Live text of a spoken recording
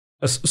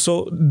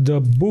So the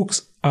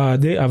books, are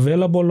they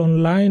available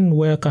online?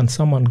 Where can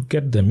someone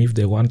get them if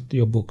they want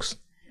your books?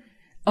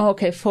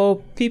 Okay, for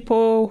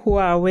people who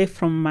are away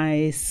from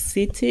my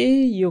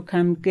city, you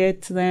can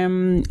get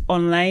them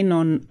online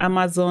on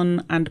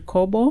Amazon and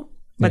Kobo.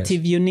 But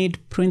if you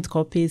need print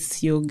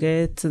copies, you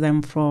get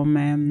them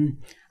from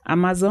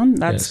Amazon.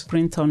 That's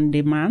print on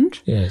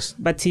demand. Yes.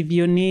 But if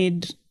you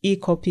need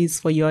e-copies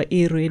for your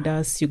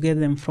e-readers, you get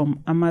them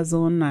from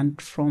Amazon and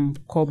from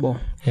Kobo.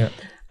 Yeah.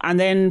 And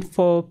then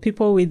for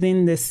people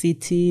within the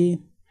city,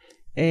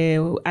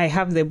 I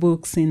have the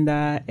books in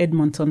the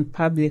Edmonton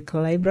Public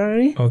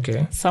Library.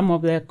 Okay. Some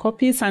of the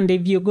copies. And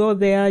if you go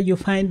there, you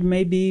find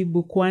maybe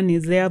book 1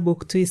 is there,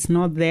 book 2 is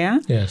not there.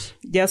 Yes.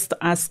 Just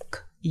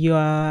ask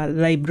your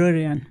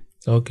librarian.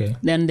 Okay.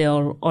 Then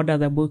they'll order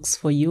the books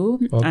for you.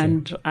 Okay.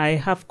 And I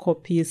have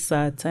copies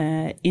at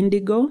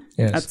Indigo,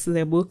 at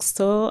the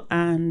bookstore,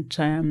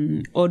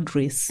 and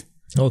Audrey's.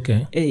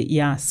 Okay.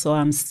 So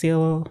I'm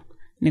still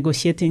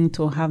negotiating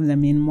to have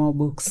them in more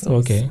books.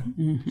 Okay.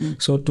 Mm-hmm.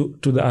 So to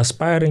the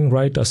aspiring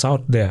writers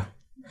out there,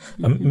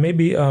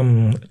 maybe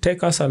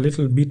take us a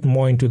little bit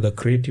more into the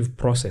creative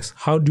process.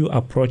 How do you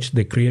approach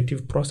the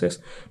creative process?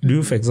 Do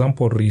you, for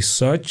example,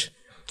 research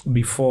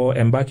before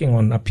embarking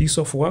on a piece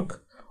of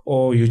work,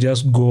 or you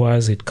just go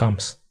as it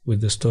comes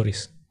with the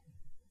stories?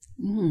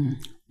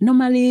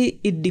 Normally,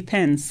 it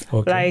depends.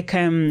 Okay. Like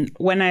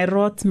when I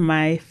wrote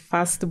my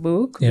first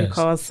book,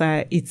 because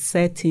it's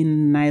set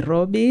in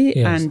Nairobi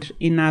and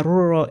in a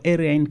rural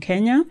area in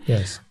Kenya,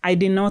 I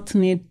did not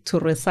need to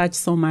research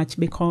so much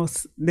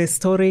because the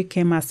story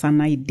came as an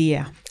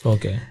idea.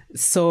 Okay.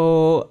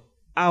 So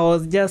I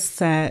was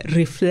just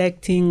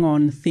reflecting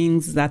on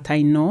things that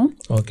I know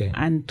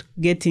and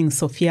getting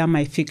Sophia,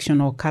 my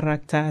fictional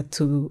character,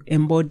 to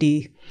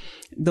embody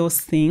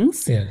those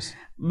things. Yes.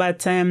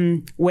 But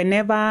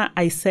whenever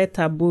I set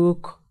a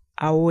book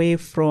away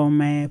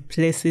from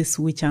places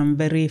which I'm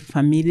very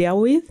familiar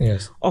with,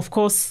 of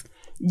course,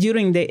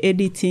 during the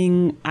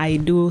editing, I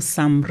do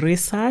some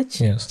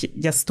research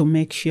just to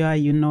make sure,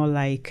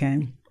 like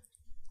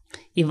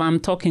if I'm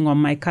talking on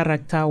my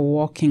character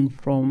walking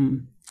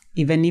from,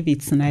 even if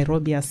it's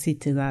Nairobi, a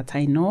city that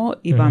I know,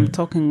 if I'm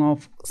talking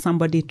of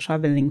somebody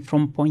traveling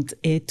from point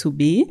A to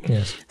B,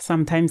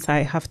 sometimes I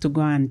have to go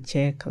and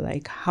check,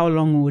 like, how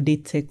long would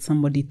it take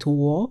somebody to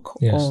walk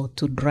or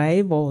to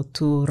drive or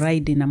to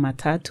ride in a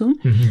matatu?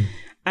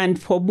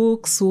 And for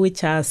books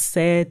which are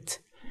set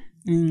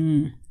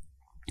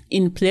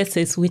in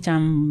places which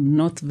I'm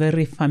not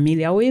very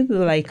familiar with,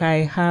 like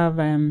I have,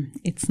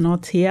 it's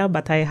not here,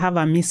 but I have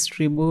a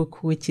mystery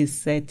book which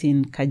is set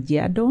in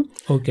Kajiado.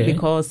 Okay.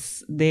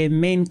 Because the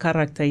main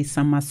character is a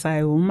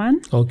Maasai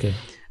woman. Okay.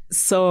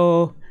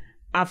 So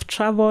I've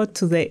traveled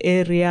to the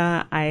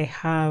area. I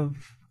have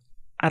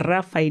a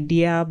rough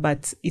idea,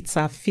 but it's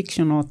a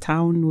fictional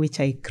town which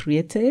I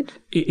created.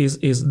 Is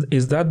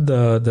that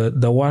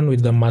the one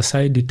with the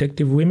Maasai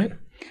detective women?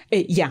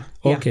 Yeah.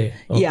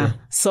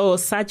 So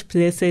such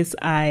places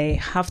I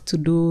have to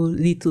do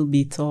little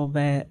bit of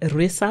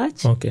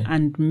research. Okay.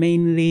 And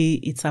mainly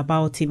it's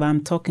about, if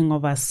I'm talking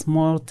of a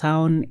small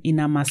town in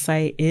a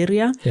Maasai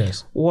area,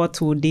 what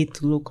would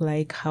it look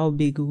like? How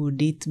big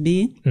would it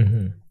be?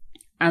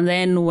 And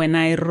then when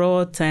I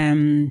wrote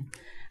I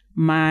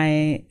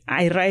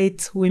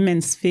write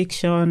women's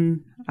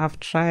fiction. I've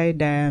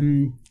tried a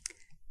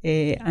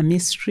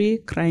mystery,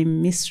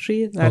 crime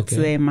mystery. That's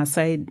the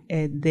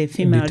Maasai, the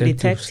female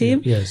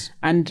detective.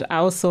 And I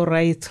also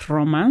write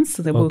romance.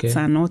 The books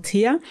are not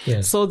here.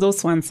 So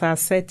those ones are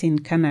set in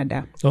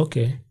Canada.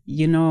 Okay.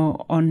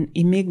 On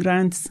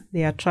immigrants,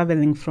 they are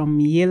traveling from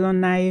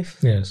Yellowknife.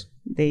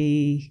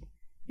 They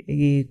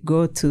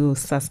go to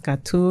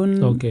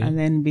Saskatoon and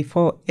then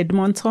before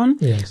Edmonton.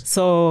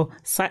 So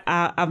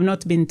I've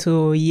not been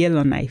to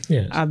Yellowknife.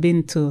 I've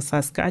been to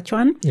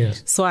Saskatchewan.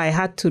 So I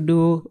had to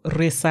do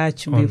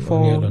research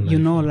before,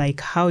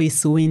 like how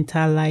is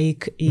winter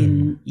like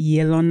in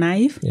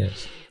Yellowknife?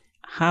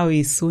 How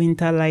is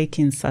winter like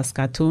in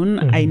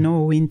Saskatoon? I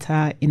know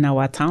winter in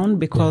our town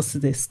because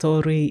the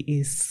story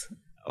is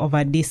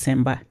over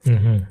December.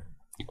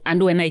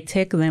 And when I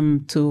take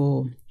them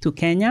to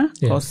Kenya,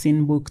 because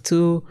in book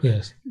 2,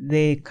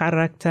 the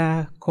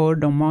character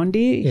called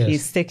Omondi,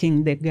 he's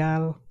taking the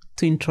girl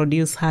to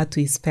introduce her to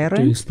his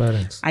parents.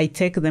 I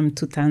take them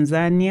to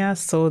Tanzania,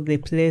 so the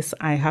place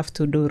I have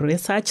to do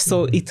research.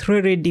 So it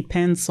really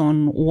depends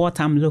on what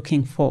I'm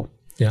looking for.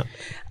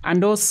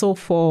 And also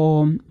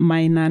for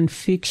my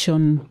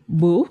nonfiction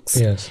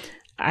books,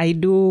 I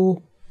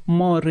do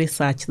more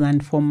research than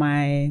for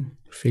my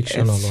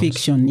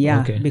fiction,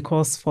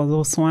 because for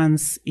those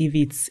ones, if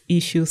it's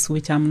issues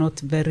which I'm not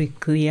very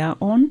clear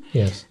on,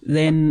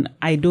 then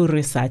I do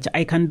research.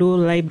 I can do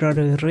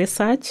library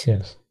research,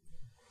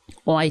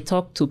 or I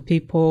talk to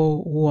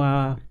people who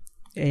are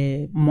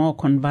more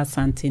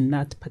conversant in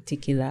that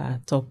particular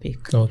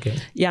topic.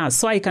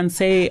 So I can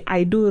say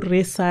I do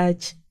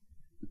research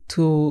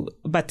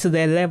but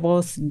the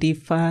levels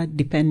differ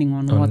depending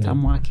on what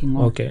I'm working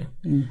on.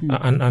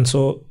 And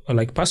so,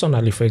 like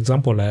personally, for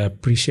example, I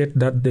appreciate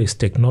that there's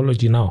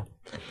technology now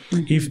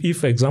If,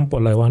 for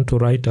example, I want to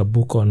write a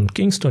book on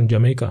Kingston,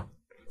 Jamaica,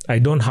 I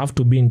don't have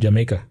to be in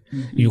Jamaica.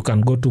 You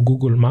can go to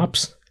Google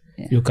Maps.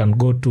 You can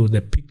go to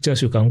the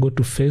pictures. You can go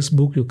to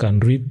Facebook. You can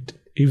read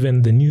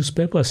even the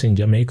newspapers in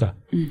Jamaica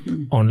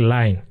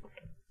online.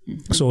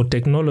 So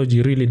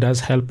technology really does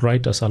help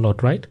writers a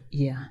lot, right?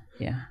 Yeah.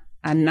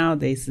 And now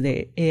there's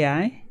the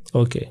AI.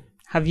 Okay.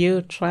 Have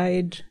you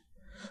tried?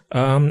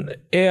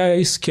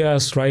 AI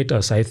scares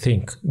writers, I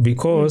think,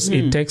 because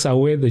it takes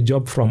away the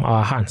job from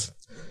our hands,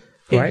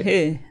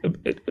 right?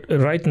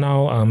 Right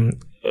now,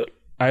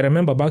 I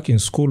remember back in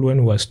school when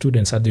we were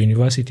students at the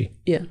university.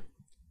 Yeah.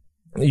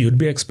 You'd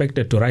be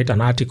expected to write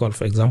an article,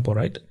 for example,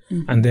 right?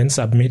 And then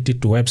submit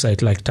it to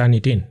website like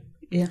Turnitin.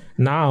 Yeah.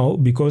 Now,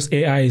 because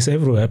AI is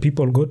everywhere,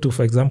 people go to,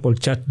 for example,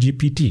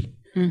 ChatGPT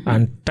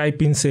and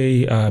type in,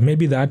 say,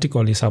 maybe the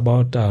article is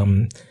about,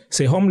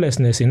 say,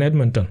 homelessness in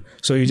Edmonton.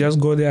 So you just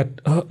go there,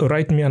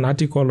 write me an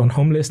article on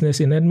homelessness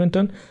in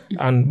Edmonton,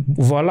 and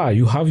voila,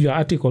 you have your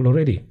article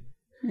already.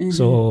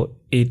 So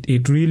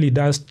it really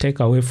does take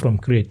away from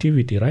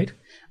creativity, right?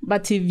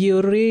 But if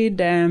you read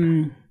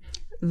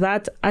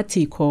that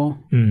article,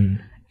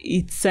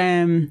 it's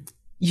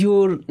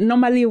you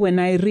normally when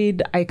I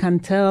read, I can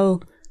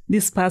tell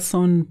this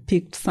person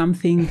picked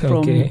something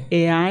from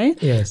AI,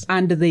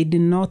 and they did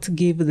not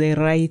give the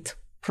right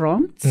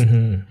prompts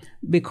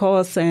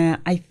because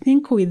I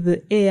think with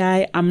the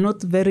AI, I'm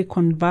not very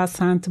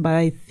conversant, but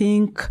I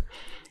think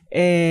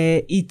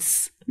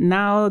it's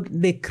now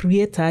the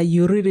creator,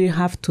 you really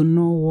have to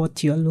know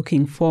what you're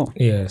looking for.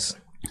 Yes.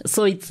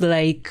 So it's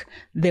like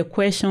the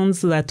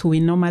questions that we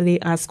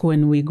normally ask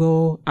when we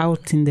go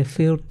out in the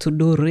field to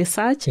do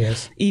research.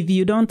 Yes. If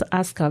you don't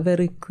ask a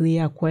very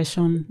clear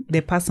question,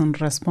 the person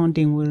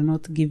responding will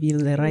not give you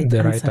the right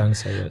answer. Right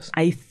answer, yes.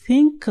 I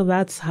think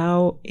that's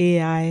how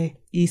AI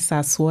is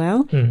as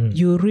well.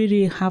 You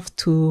really have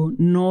to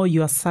know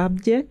your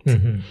subject,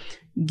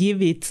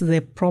 give it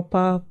the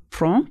proper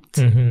prompt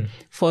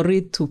for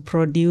it to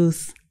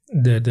produce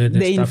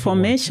the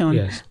information.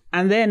 Yes.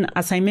 And then,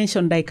 as I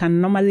mentioned, I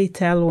can normally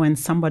tell when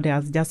somebody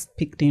has just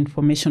picked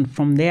information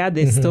from there,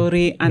 the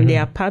story, and they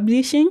are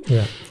publishing.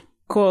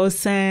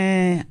 Because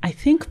I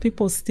think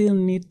people still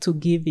need to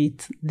give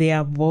it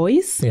their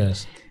voice.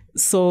 Yes.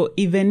 So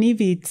even if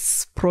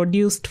it's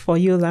produced for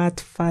you, that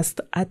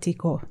first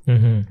article,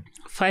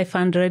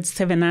 500,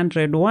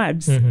 700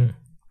 words,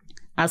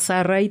 as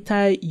a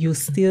writer, you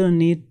still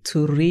need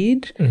to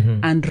read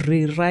and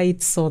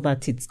rewrite so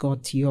that it's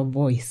got your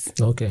voice.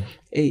 Okay.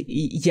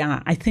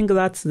 I think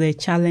that's the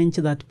challenge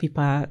that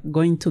people are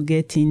going to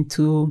get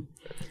into.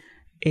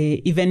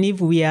 Even if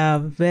we are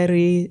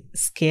very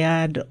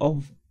scared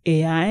of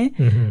AI,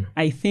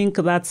 I think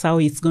that's how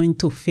it's going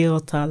to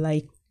filter,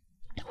 like,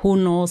 who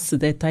knows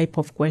the type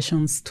of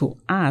questions to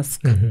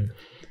ask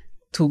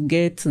to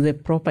get the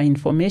proper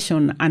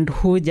information, and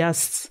who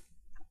just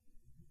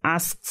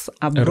asks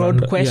a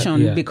broad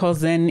question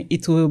because then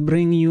it will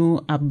bring you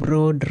a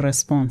broad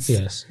response.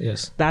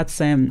 Yes. That's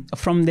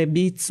from the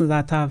bits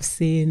that I've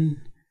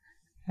seen.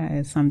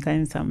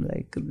 Sometimes I'm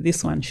like,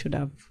 this one should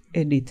have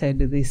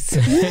edited this.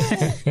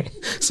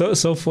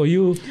 So for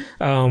you,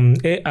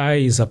 AI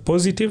is a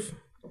positive,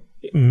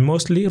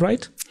 mostly,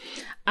 right?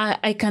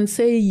 I can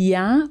say, okay.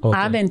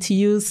 I haven't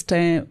used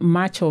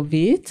much of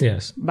it.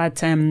 Yes.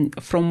 But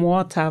from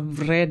what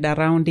I've read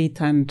around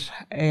it and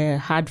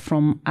heard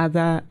from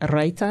other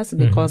writers,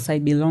 because I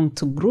belong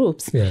to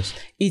groups,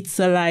 it's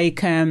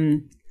like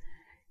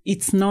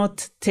it's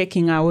not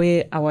taking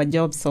away our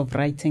jobs of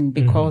writing,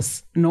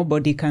 because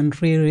nobody can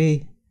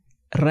really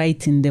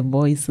write in the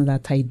voice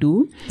that I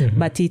do,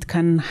 but it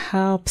can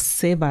help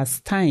save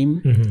us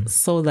time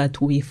so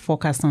that we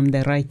focus on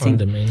the writing. On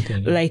the main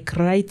thing. Like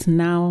right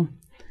now,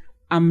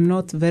 I'm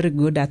not very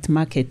good at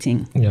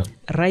marketing.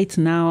 Right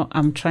now,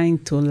 I'm trying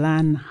to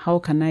learn how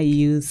can I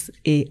use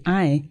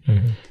AI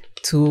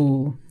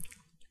to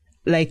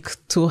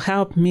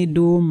help me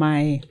do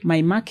my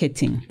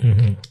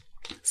marketing,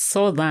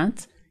 so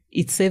that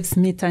it saves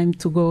me time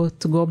to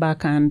go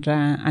back and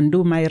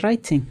do my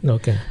writing.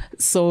 Okay.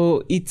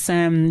 So it's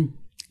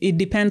it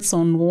depends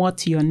on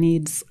what your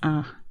needs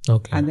are.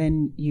 Okay. And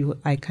then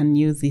I can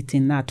use it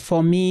in that.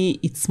 For me,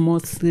 it's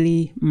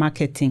mostly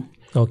marketing.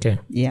 Okay.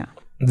 Yeah.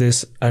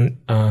 There's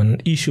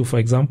an issue, for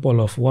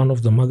example, of one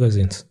of the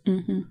magazines.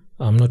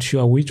 I'm not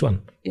sure which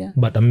one,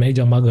 but a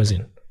major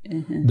magazine.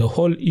 The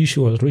whole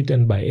issue was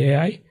written by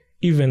AI.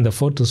 Even the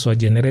photos were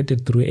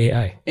generated through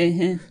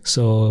AI.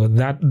 So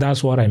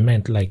that's what I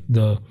meant. Like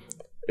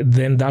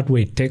then that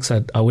way it takes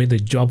away the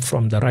job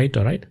from the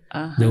writer, right?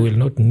 They will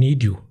not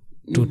need you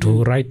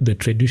to write the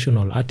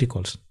traditional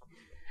articles.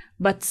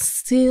 But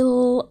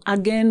still,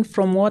 again,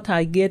 from what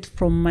I get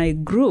from my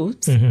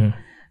groups,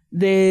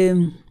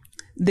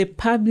 the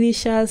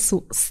publishers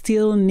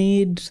still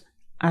need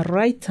a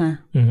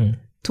writer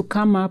to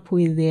come up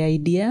with the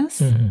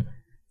ideas,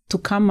 to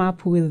come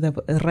up with the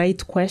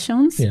right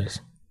questions.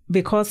 Yes.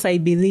 Because I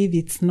believe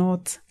it's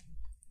not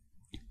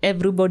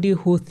everybody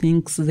who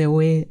thinks the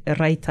way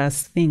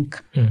writers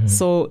think.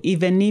 So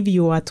even if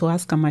you were to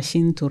ask a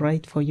machine to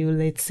write for you,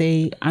 let's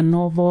say a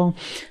novel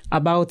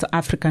about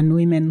African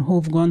women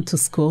who've gone to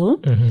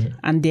school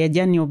and their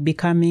journey of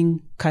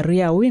becoming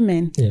career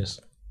women,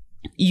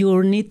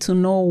 you'll need to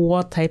know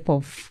what type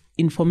of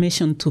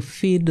information to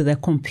feed the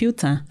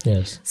computer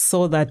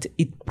so that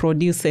it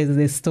produces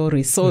the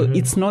story. So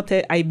it's not,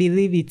 I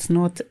believe it's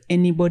not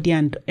anybody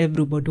and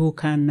everybody who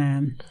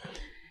can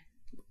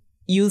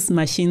use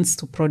machines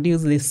to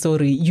produce the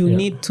story. You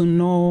need to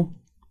know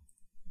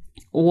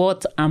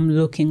what I'm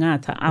looking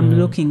at. I'm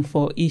looking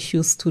for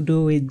issues to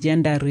do with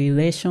gender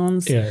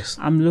relations.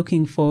 I'm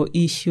looking for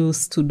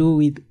issues to do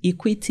with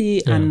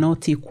equity and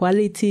not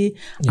equality.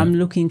 I'm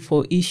looking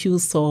for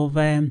issues of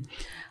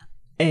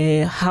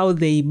how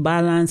they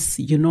balance,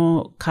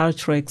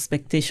 cultural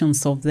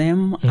expectations of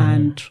them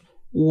and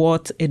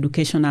what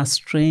education has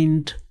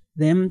trained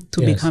them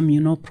to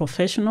become,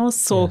 professionals.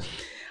 So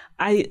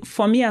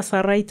for me as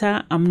a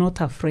writer, I'm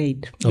not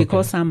afraid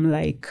because I'm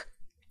like,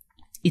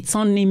 it's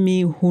only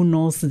me who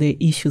knows the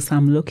issues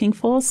I'm looking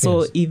for.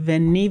 So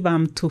even if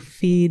I'm to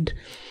feed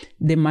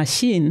the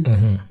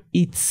machine,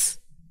 it's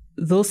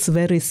those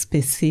very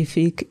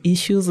specific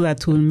issues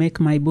that will make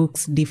my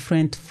books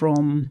different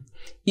from...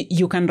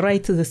 You can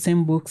write the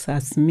same books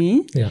as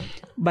me,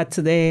 but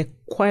the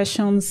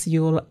questions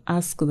you'll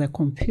ask the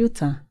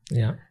computer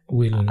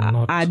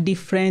are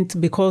different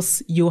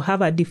because you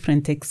have a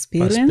different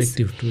experience.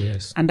 Perspective too,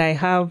 and I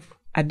have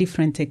a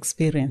different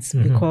experience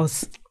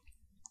because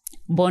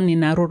born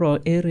in a rural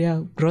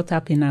area, brought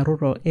up in a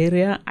rural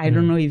area. I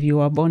don't know if you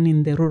were born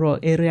in the rural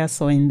areas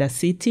or in the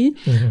city.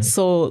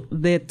 So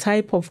the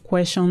type of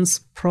questions,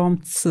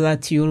 prompts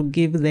that you'll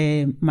give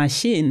the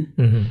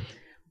machine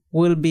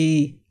will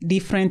be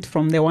different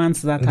from the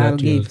ones that I'll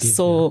give.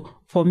 So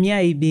for me,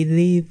 I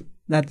believe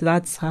that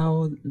that's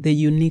how the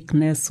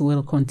uniqueness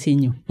will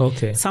continue.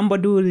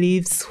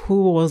 Somebody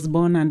who was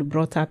born and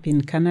brought up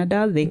in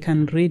Canada, they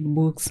can read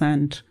books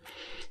and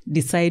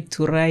decide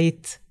to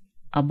write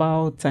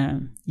about,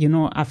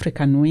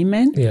 African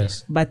women.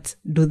 But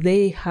do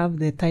they have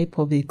the type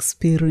of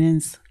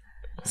experience,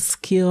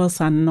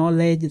 skills, and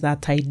knowledge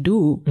that I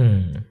do?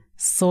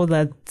 So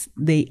that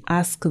they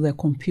ask the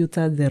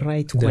computer the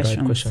right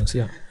questions.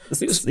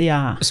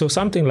 So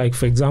something like,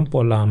 for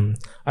example,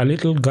 a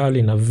little girl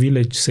in a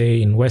village, say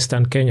in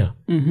Western Kenya,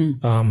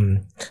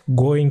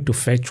 going to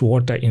fetch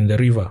water in the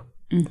river.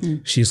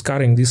 She's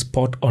carrying this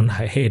pot on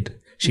her head.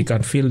 She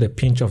can feel the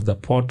pinch of the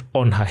pot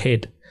on her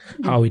head,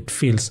 how it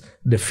feels,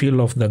 the feel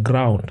of the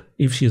ground,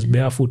 if she's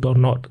barefoot or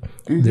not,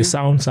 the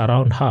sounds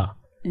around her,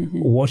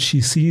 what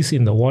she sees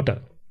in the water.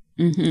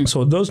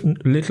 So those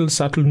little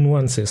subtle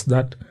nuances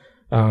that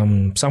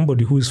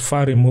somebody who is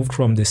far removed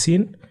from the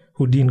scene,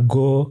 who didn't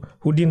grow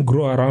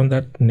around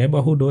that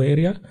neighborhood or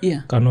area,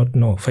 cannot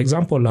know. For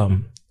example,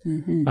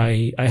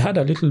 I had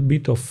a little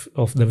bit of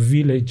the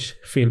village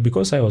feel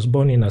because I was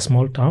born in a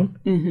small town,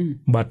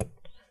 but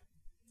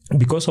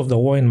because of the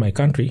war in my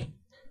country,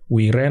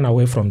 we ran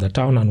away from the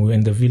town and we were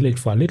in the village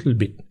for a little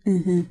bit.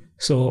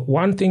 So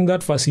one thing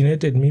that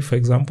fascinated me, for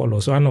example,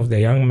 was one of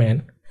the young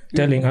men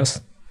telling us,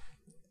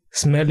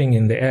 smelling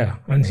in the air.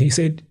 And he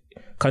said,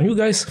 "Can you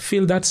guys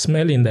feel that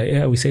smell in the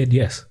air?" We said,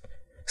 "Yes."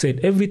 He said,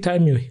 "Every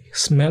time you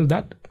smell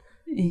that,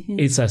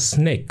 it's a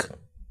snake."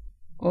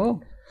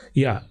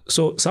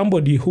 So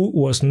somebody who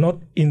was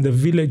not in the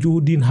village,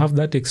 who didn't have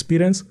that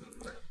experience,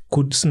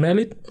 could smell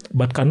it,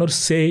 but cannot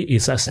say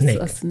it's a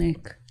snake. It's a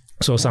snake.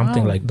 So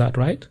something like that,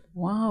 right?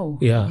 Wow.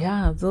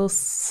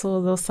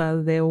 Those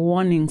are the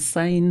warning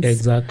signs.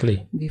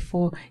 Exactly.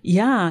 Before.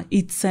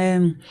 It's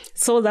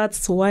so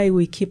that's why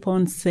we keep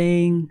on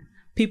saying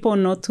people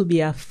not to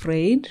be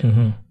afraid,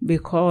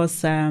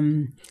 because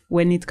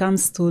when it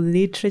comes to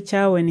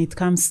literature, when it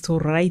comes to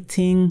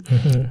writing,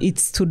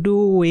 it's to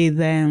do with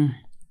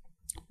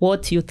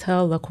what you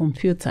tell the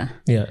computer.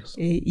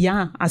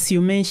 As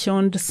you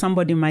mentioned,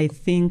 somebody might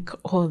think,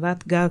 "Oh,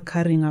 that girl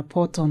carrying a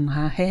pot on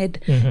her head,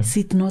 is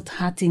it not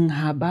hurting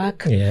her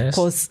back?"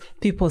 Because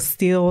people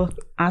still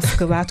ask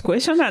that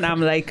question, and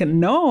I'm like,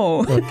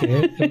 no.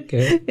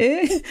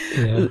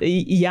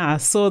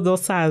 So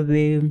those are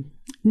the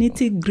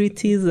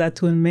nitty-gritties that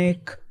will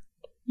make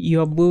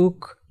your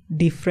book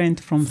different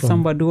from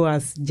somebody who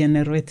has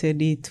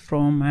generated it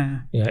from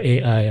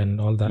AI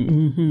and all that.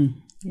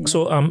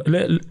 So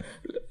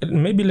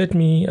maybe let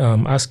me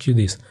ask you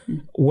this.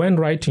 When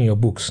writing your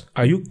books,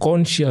 are you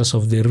conscious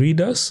of the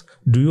readers?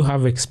 Do you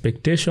have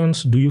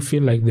expectations? Do you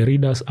feel like the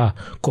readers are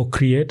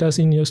co-creators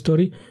in your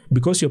story?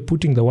 Because you're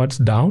putting the words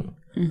down,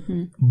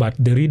 but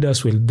the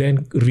readers will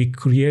then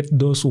recreate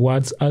those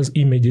words as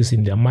images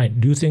in their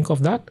mind. Do you think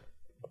of that?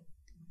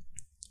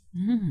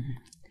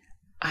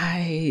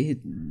 I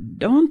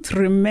don't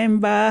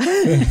remember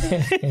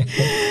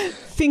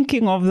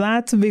thinking of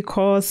that,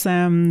 because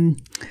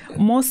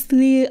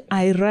mostly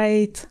I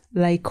write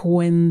like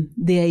when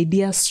the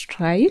idea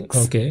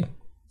strikes.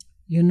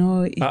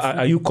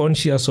 Are you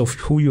conscious of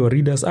who your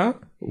readers are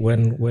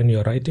when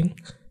you're writing?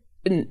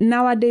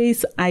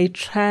 nowadays I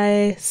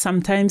try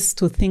sometimes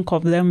to think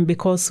of them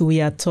because we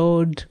are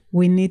told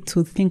we need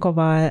to think of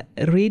our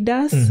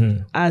readers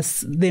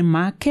as the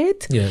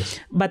market. Yes.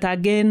 But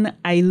again,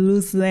 I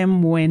lose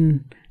them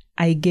when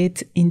I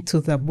get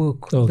into the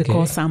book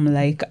because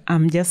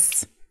I'm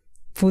just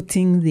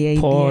putting the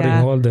idea. Pouring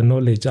all the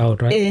knowledge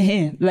out,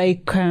 right?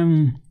 Like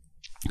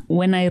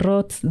when I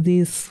wrote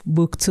this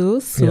book too,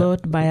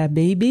 Thought by a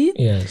Baby.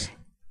 Yes.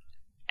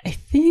 I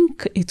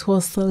think it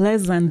was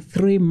less than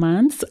 3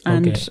 months,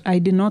 and I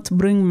did not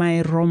bring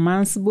my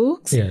romance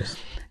books. Yes.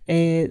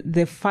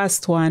 The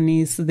first one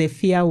is The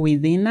Fear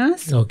Within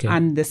Us,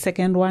 and the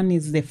second one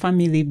is The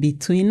Family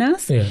Between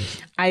Us.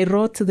 Yes. I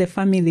wrote The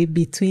Family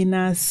Between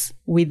Us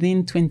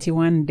within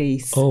 21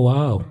 days. Oh,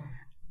 wow.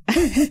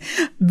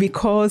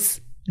 Because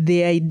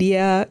the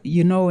idea,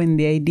 when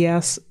the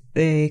ideas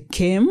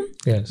came,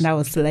 I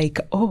was like,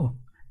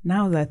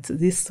 now that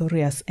this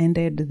story has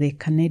ended the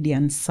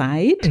Canadian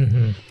side,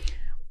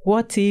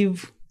 what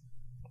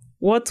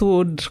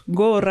would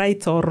go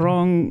right or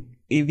wrong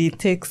if he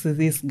takes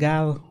this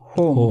girl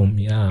home?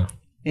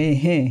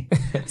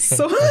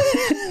 So,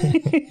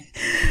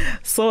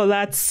 so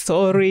that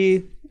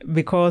story,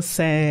 because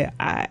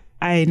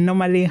I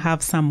normally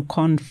have some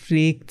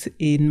conflict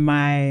in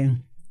my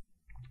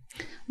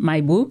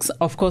books,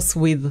 of course,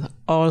 with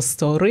all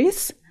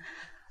stories.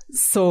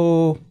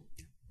 So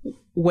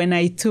when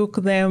I took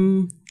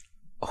them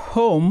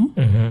home,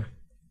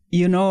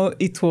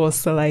 it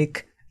was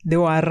like they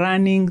were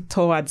running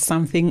towards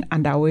something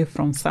and away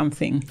from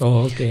something.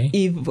 Oh, okay.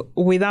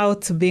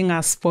 Without being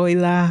a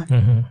spoiler,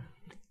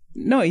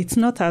 no, it's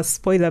not a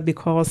spoiler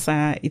because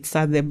it's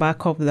at the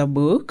back of the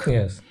book.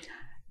 Yes.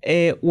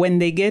 When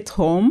they get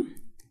home,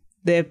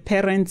 the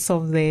parents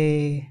of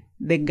the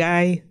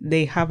guy,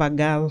 they have a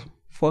girl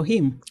for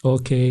him.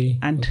 Okay.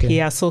 And he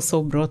has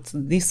also brought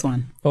this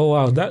one. Oh,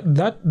 wow.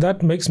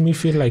 That makes me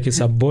feel like it's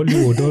a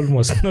Bollywood,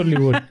 almost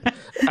Hollywood.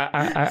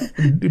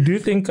 Do you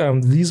think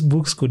these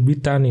books could be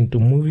turned into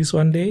movies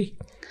one day?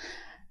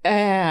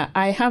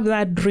 I have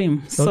that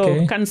dream.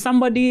 So can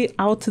somebody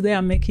out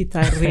there make it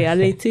a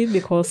reality?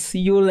 Because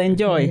you'll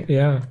enjoy.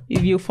 Yeah.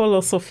 If you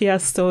follow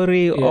Sophia's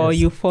story or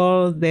you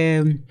follow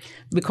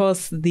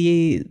because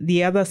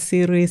the other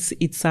series,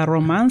 it's a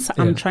romance.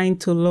 Yeah. I'm trying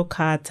to look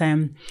at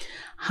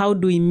how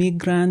do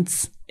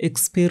immigrants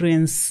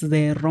experience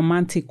the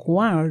romantic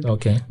world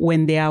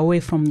when they are away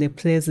from the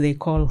place they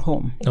call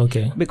home.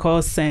 Okay.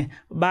 Because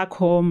back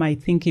home, I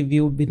think if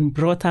you've been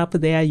brought up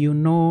there,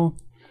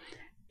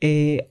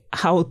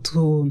 how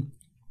to,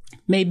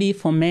 maybe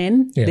for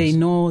men, they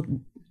know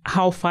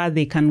how far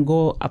they can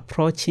go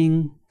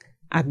approaching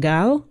a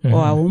girl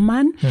or a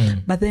woman.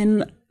 But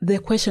then the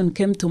question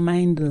came to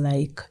mind,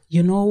 like,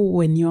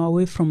 when you're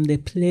away from the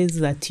place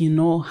that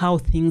how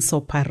things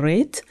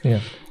operate,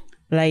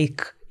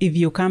 like if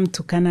you come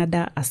to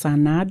Canada as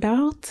an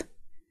adult,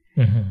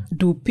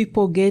 do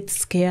people get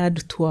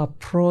scared to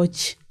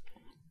approach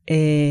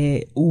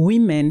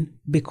women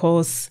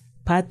because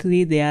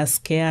partly they are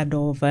scared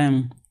of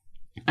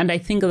and I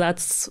think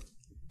that's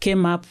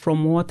came up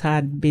from what I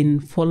had been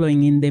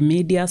following in the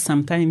media.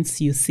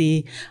 Sometimes you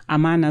see a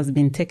man has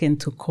been taken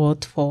to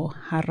court for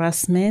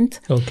harassment.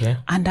 Okay.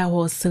 And I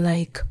was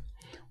like,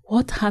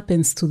 what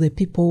happens to the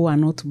people who are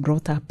not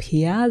brought up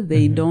here?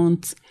 They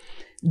don't,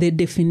 the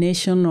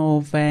definition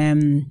of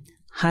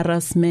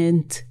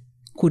harassment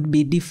could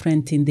be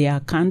different in their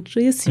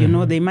countries.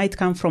 They might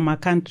come from a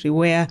country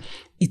where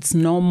it's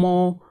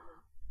normal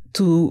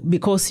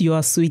because you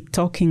are sweet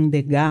talking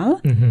the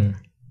girl.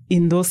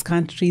 In those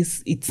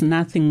countries, it's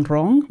nothing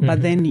wrong.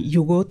 But then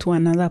you go to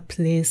another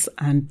place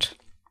and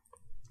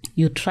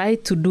you try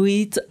to do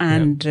it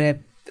and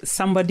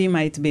somebody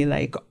might be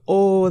like,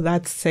 oh,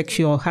 that's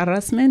sexual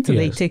harassment. Yes.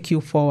 They take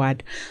you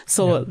forward.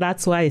 So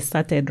that's why I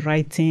started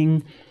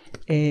writing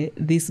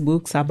these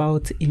books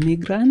about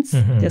immigrants,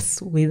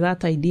 just with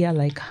that idea,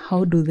 like,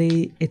 how do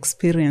they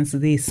experience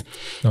this?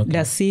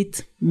 Does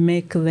it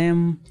make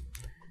them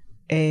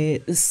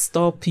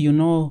stop,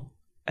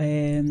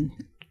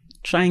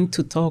 trying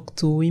to talk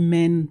to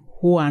women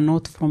who are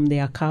not from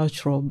their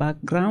cultural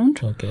background?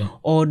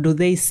 Or do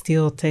they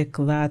still take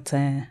that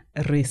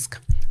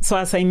risk? So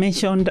as I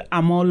mentioned,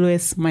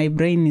 my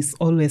brain is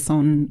always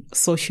on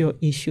social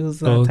issues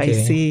that I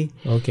see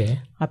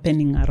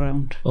happening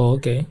around.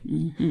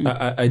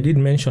 I did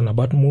mention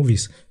about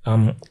movies.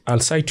 I'll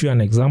cite you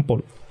an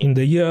example. In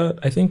the year,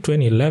 I think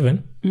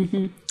 2011,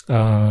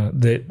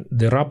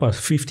 the rapper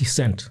 50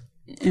 Cent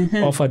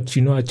offered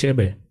Chinua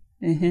Achebe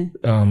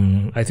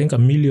I think $1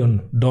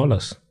 million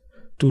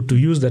to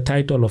use the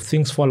title of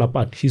Things Fall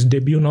Apart, his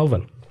debut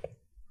novel,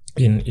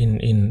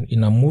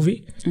 in a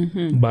movie,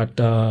 but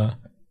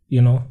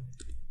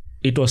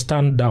it was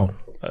turned down.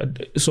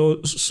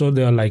 So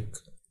they're like,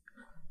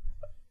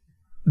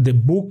 the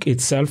book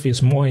itself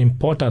is more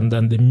important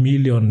than the $1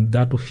 million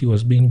that he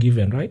was being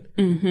given, right?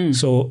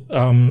 So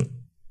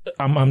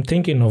I'm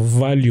thinking of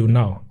value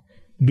now.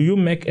 Do you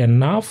make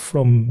enough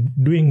from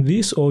doing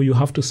this, or you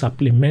have to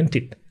supplement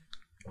it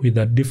with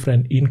a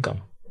different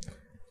income?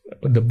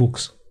 The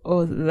books.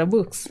 Oh, the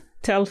books.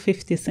 tell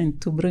 50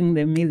 Cent to bring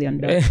the $1 million.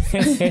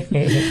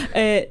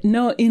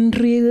 No, in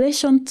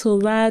relation to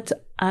that,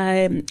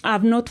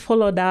 I've not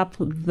followed up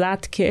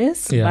that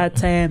case,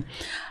 but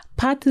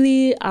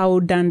partly I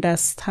would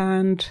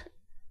understand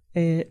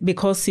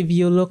because if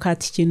you look at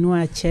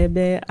Chinua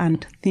Achebe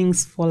and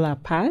Things Fall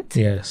Apart,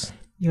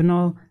 you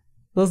know,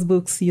 those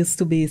books used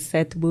to be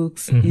set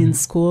books in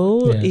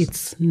school.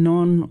 It's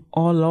known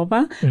all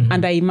over.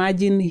 And I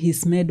imagine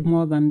he's made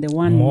more than the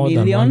 1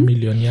 million. Than 1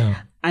 million,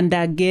 yeah. And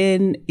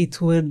again, it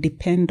will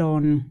depend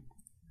on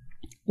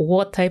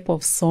what type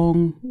of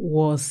song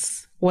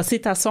was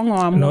it a song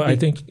or a movie? No, I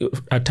think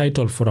a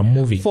title for a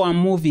movie. For a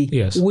movie,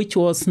 yes. Which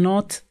was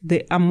not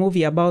a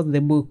movie about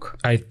the book.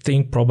 I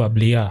think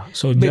probably, yeah.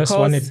 So because just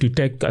wanted to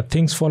take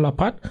Things Fall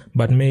Apart,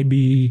 but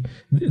maybe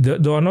they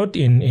were not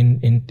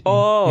in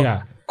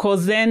yeah.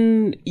 Because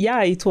then,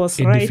 it was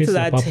right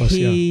that purpose,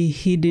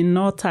 he did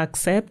not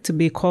accept,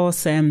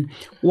 because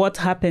what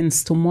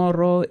happens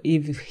tomorrow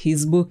if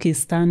his book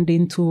is turned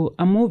into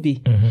a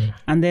movie?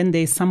 And then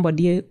there's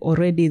somebody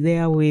already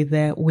there with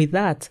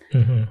that.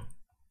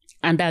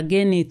 And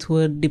again, it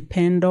will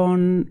depend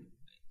on,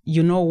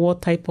 you know,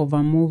 what type of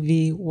a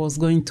movie was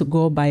going to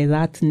go by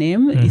that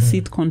name. Is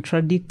it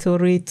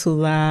contradictory to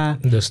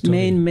the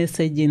main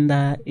message in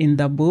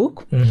the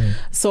book?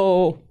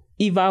 So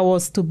if I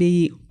was to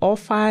be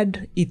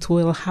offered, it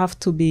will have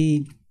to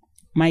be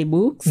my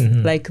books,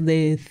 like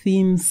the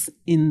themes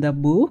in the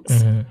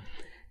books.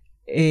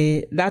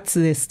 That's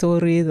the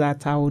story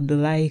that I would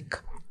like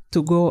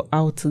to go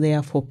out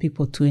there for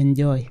people to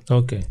enjoy.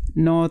 Okay.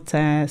 Not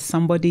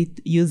somebody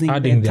using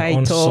adding the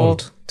title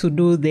to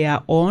do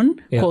their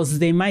own, because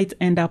they might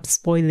end up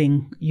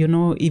spoiling. You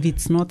know, if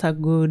it's not a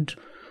good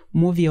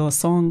movie or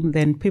song,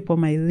 then people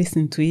might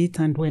listen to it,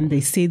 and when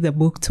they see the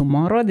book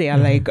tomorrow, they are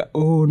like,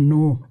 oh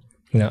no.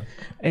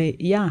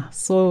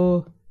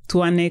 So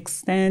to an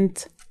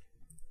extent,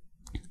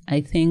 I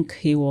think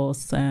he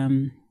was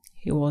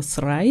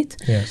right.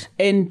 Yes.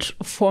 And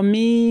for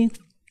me,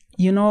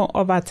 you know,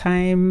 over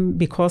time,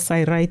 because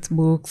I write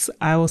books,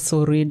 I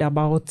also read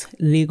about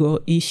legal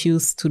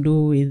issues to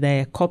do with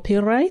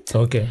copyright.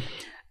 Okay.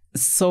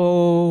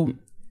 So,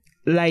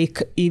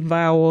 like, if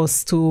I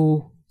was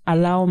to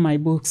allow my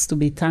books to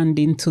be turned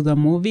into the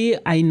movie,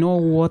 I know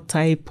what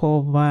type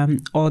of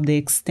or the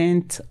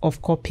extent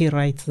of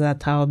copyright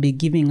that I'll be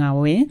giving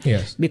away.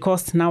 Yes.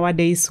 Because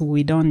nowadays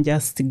we don't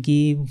just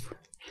give,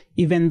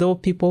 even though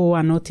people who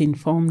are not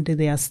informed,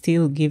 they are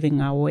still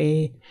giving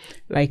away,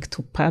 like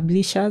to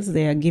publishers,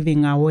 they are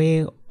giving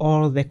away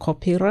all the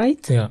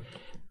copyright. Yeah.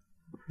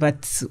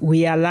 But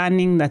we are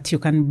learning that you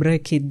can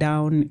break it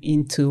down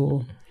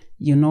into,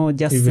 you know,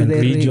 just even the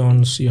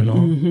regions, you know,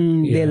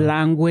 the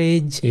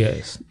language,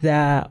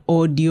 the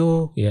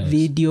audio,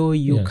 video,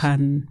 you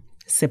can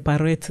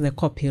separate the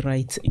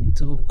copyright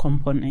into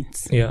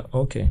components. Yeah,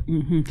 okay.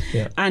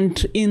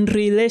 And in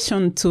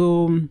relation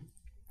to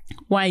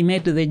why I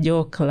made the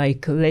joke,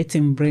 like, let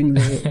him bring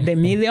the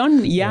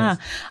million,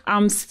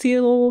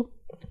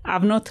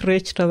 I've not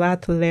reached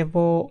that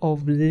level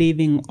of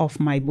living off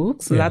my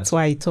books. That's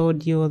why I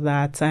told you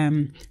that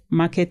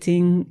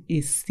marketing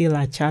is still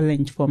a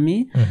challenge for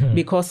me,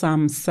 because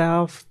I'm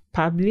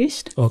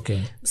self-published.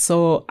 Okay.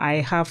 So I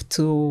have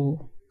to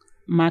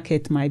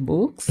market my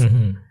books.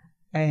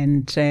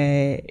 And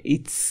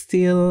it's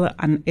still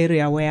an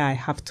area where I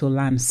have to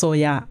learn. So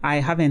I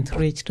haven't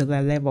reached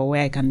the level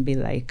where I can be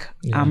like,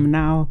 I'm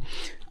now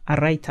a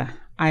writer.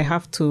 I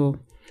have to...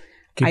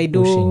 I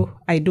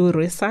do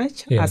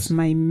research as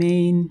my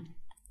main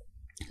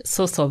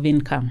source of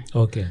income.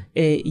 Okay.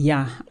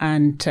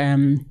 And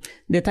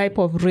the type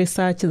of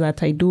research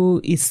that I do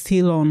is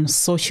still on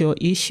social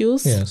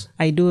issues. Yes.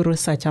 I do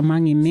research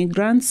among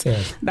immigrants.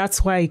 Yes.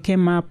 That's why I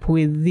came up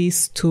with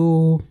these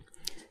 2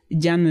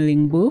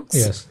 journaling books.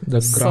 Yes,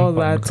 the so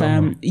that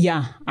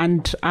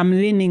and I'm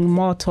leaning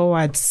more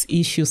towards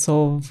issues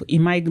of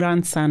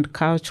immigrants and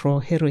cultural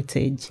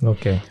heritage.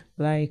 Okay.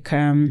 Like,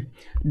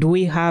 do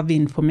we have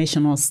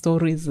informational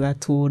stories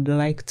that we would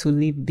like to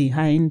leave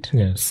behind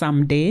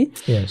someday?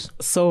 Yes.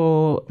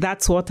 So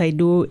that's what I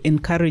do,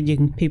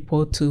 encouraging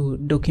people to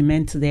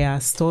document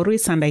their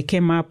stories. And I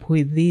came up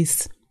with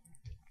this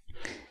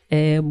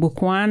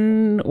book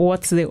 1,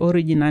 what's the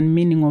origin and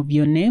meaning of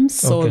your name,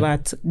 so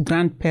that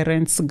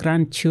grandparents,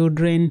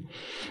 grandchildren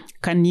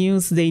can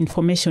use the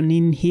information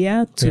in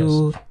here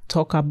to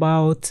talk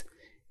about,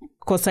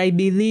 because I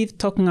believe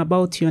talking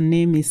about your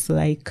name is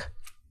like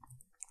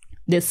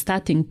the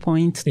starting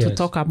point to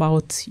talk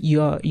about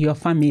your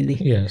family.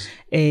 Yes.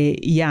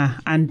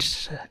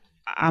 And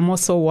I'm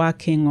also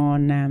working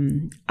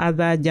on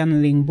other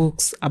journaling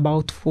books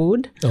about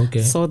food.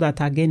 Okay. So that,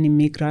 again,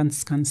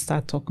 immigrants can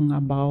start talking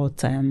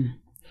about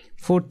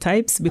food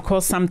types,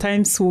 because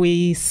sometimes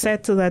we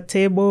set the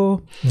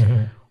table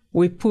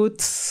we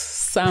put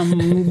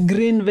some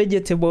green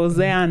vegetables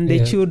there, and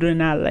the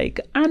children are like,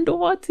 and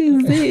what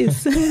is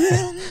this?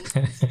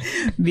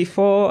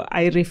 Before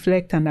I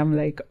reflect, and I'm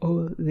like,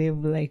 oh, they've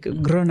like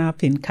grown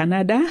up in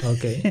Canada.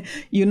 Okay.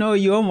 You know,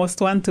 you almost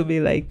want to be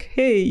like,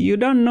 hey, you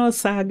don't know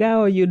saga,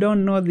 or you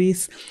don't know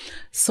this.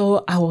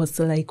 So I was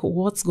like,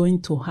 what's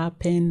going to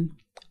happen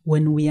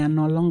when we are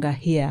no longer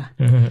here?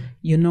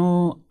 You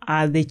know,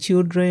 are the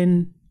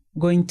children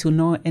going to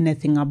know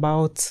anything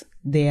about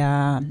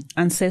their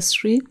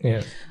ancestry?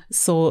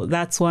 So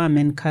that's why I'm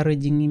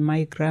encouraging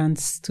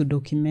immigrants to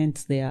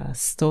document their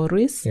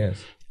stories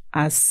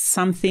as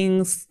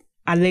something,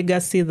 a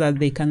legacy that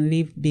they can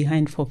leave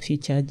behind for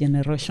future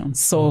generations.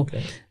 So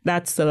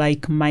that's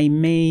like my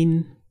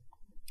main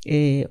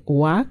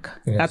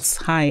work. That's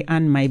how I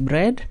earn my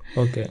bread.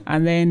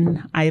 And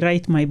then I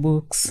write my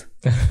books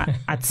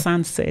at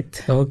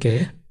sunset.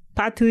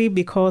 Partly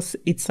because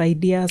it's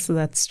ideas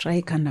that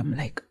strike, and I'm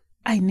like,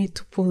 I need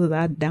to pull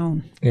that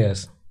down.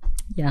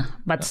 Yeah,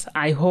 but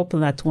I hope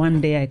that one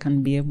day I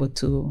can be able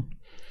to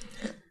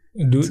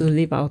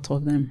live out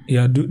of them.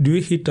 Yeah, do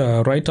you hit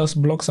a writer's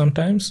block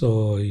sometimes,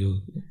 or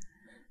you?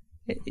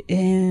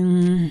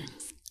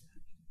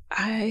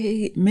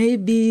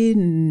 Maybe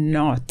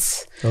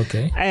not.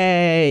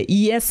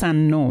 Yes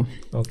and no.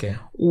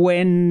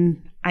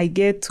 When I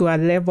get to a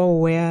level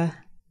where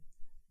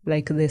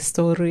like the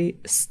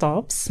story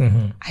stops,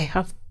 I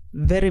have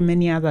very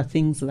many other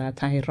things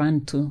that I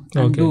run to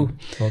and do.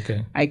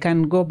 I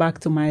can go back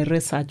to my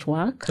research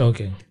work.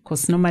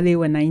 Because normally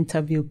when I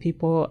interview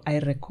people, I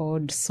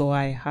record, so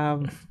I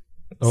have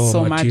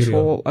much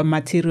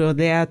material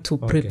there to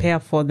prepare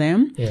for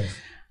them.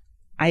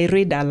 I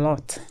read a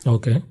lot.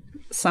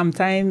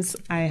 Sometimes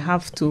I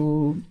have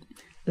to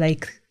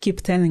like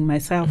keep telling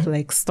myself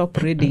like, stop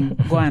reading,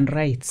 go and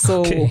write.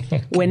 So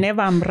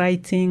whenever I'm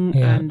writing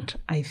and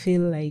I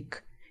feel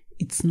like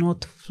it's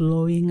not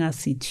flowing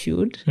as it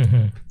should,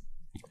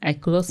 I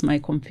close my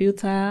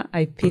computer,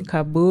 I pick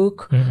a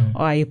book,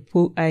 or I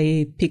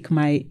pick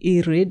my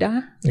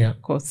e-reader,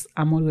 because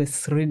I'm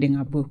always reading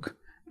a book,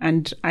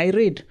 and I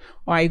read,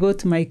 or I go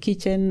to my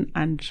kitchen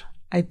and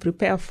I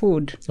prepare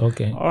food,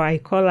 or I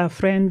call a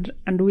friend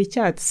and we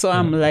chat. So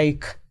I'm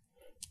like,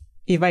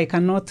 if I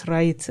cannot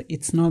write,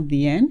 it's not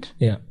the end.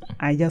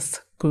 I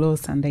just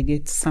close and I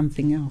get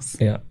something else.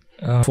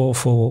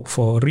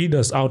 For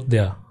readers out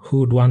there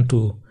who would want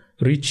to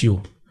reach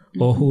you,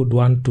 or who would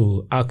want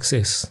to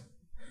access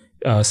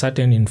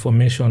certain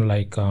information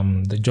like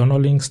the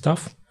journaling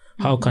stuff,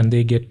 how can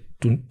they get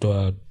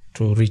to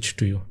reach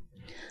to you?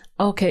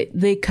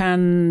 They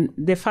can,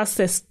 the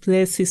fastest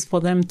place is for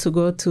them to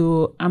go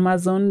to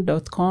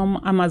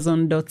amazon.com,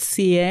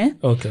 amazon.ca,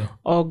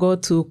 or go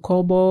to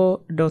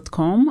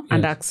kobo.com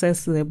and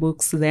access the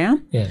books there.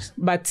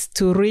 But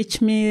to reach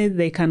me,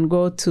 they can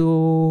go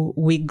to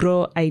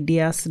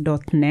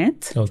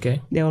wegrowideas.net.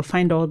 They will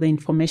find all the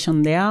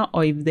information there,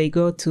 or if they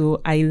go to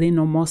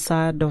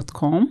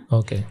eileenomosa.com,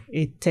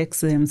 it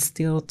takes them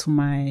still to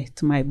my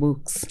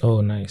books.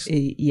 Nice.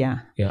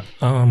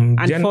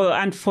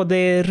 And for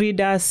the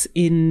readers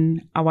in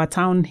our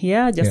town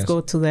here, just go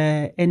to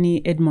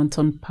any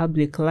Edmonton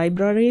Public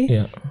Library,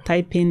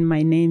 type in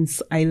my name's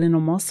Eileen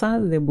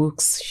Omosa, the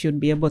books should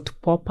be able to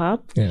pop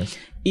up.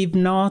 If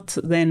not,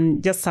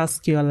 then just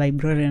ask your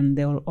librarian,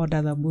 they will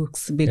order the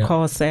books,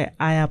 because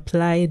I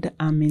applied,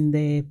 I'm in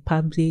the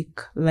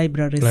public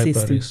library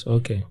system.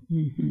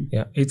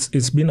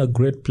 It's been a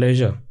great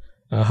pleasure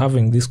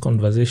having this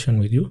conversation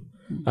with you.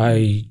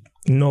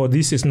 No,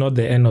 this is not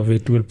the end of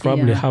it. We'll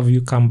probably have you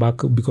come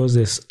back, because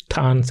there's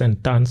tons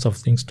and tons of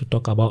things to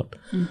talk about.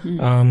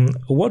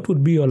 What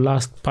would be your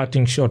last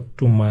parting shot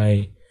to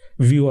my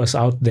viewers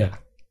out there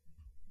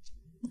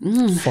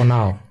for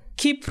now?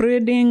 Keep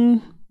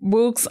reading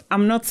books.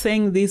 I'm not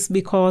saying this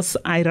because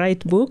I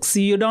write books.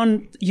 You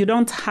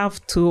don't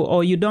have to,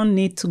 or you don't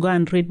need to go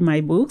and read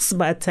my books,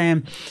 but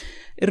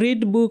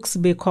read books,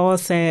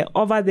 because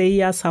over the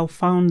years I've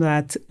found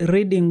that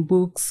reading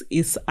books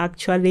is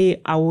actually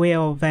a way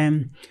of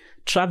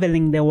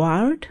traveling the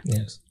world.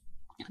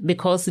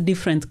 Because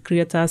different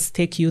creators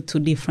take you to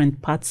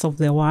different parts of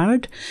the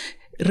world.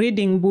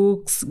 Reading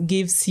books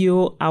gives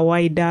you a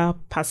wider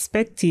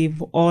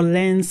perspective or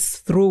lens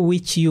through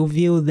which you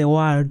view the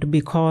world,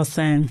 because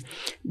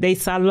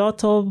there's a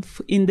lot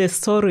of, in the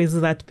stories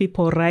that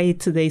people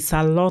write, there's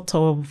a lot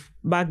of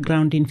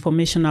background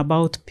information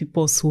about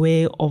people's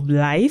way of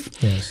life.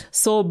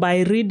 So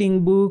by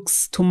reading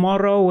books,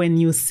 tomorrow when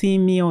you see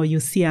me or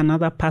you see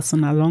another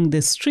person along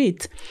the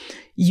street,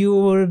 you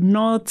will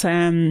not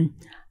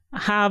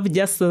have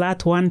just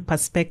that one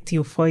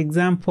perspective. For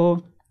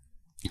example,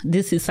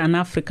 this is an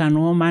African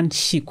woman,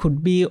 she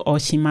could be or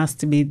she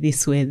must be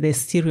this way, the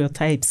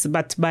stereotypes.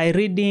 But by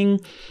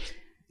reading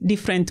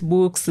different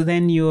books,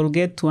 then you'll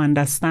get to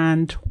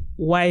understand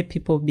why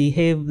people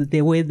behave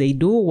the way they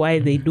do, why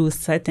they do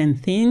certain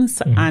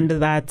things, and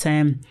that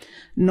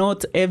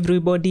not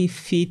everybody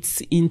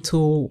fits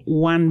into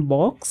one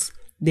box.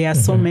 There are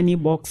so many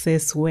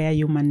boxes where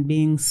human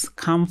beings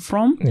come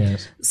from.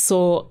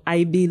 So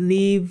I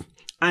believe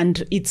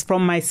and it's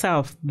from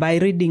myself by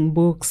reading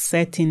books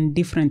set in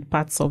different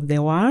parts of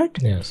the world.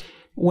 Yes.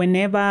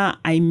 Whenever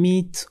I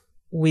meet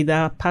with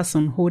a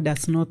person who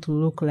does not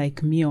look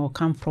like me or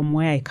come from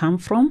where I come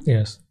from,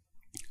 yes,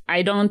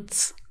 I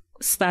don't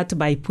start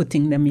by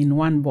putting them in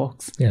one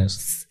box.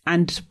 Yes.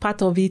 And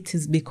part of it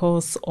is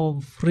because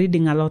of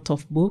reading a lot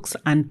of books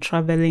and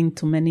traveling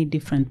to many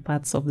different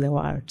parts of the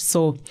world.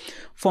 So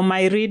for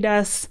my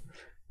readers,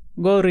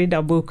 go read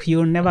a book.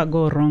 You'll never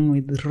go wrong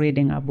with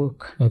reading a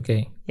book.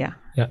 Okay. Yeah.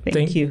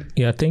 Thank you.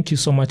 Yeah. Thank you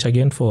so much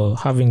again for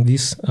having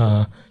this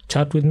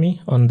chat with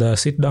me on the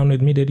Sit Down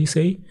With Me, Dedi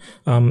Seyi.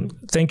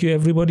 Thank you,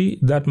 everybody.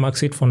 That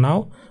marks it for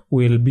now.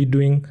 We'll be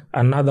doing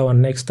another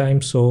one next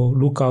time. So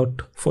look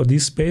out for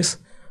this space.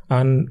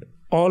 And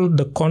all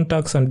the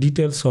contacts and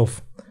details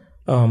of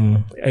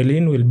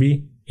Eileen will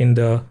be in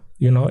the,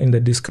 in the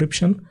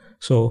description.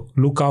 So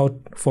look out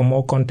for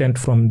more content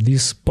from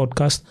this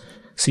podcast.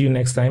 See you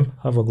next time.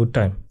 Have a good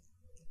time.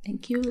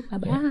 Thank you.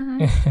 Bye-bye.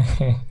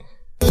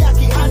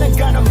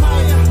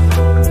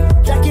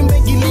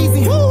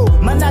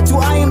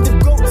 I am the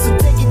GOAT, so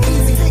take it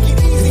easy.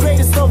 The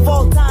greatest of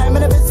all time,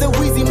 and it's so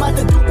easy.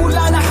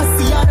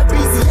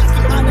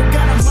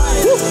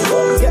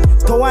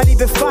 طوالي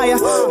بفاير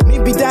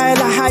من بداية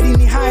لحد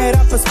نهاية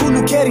راب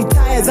كله كاري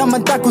تاير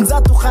زمن تكون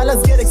ذاته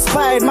خلاص get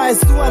expired ما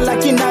يسوى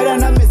لكن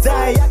أنا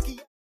مزايا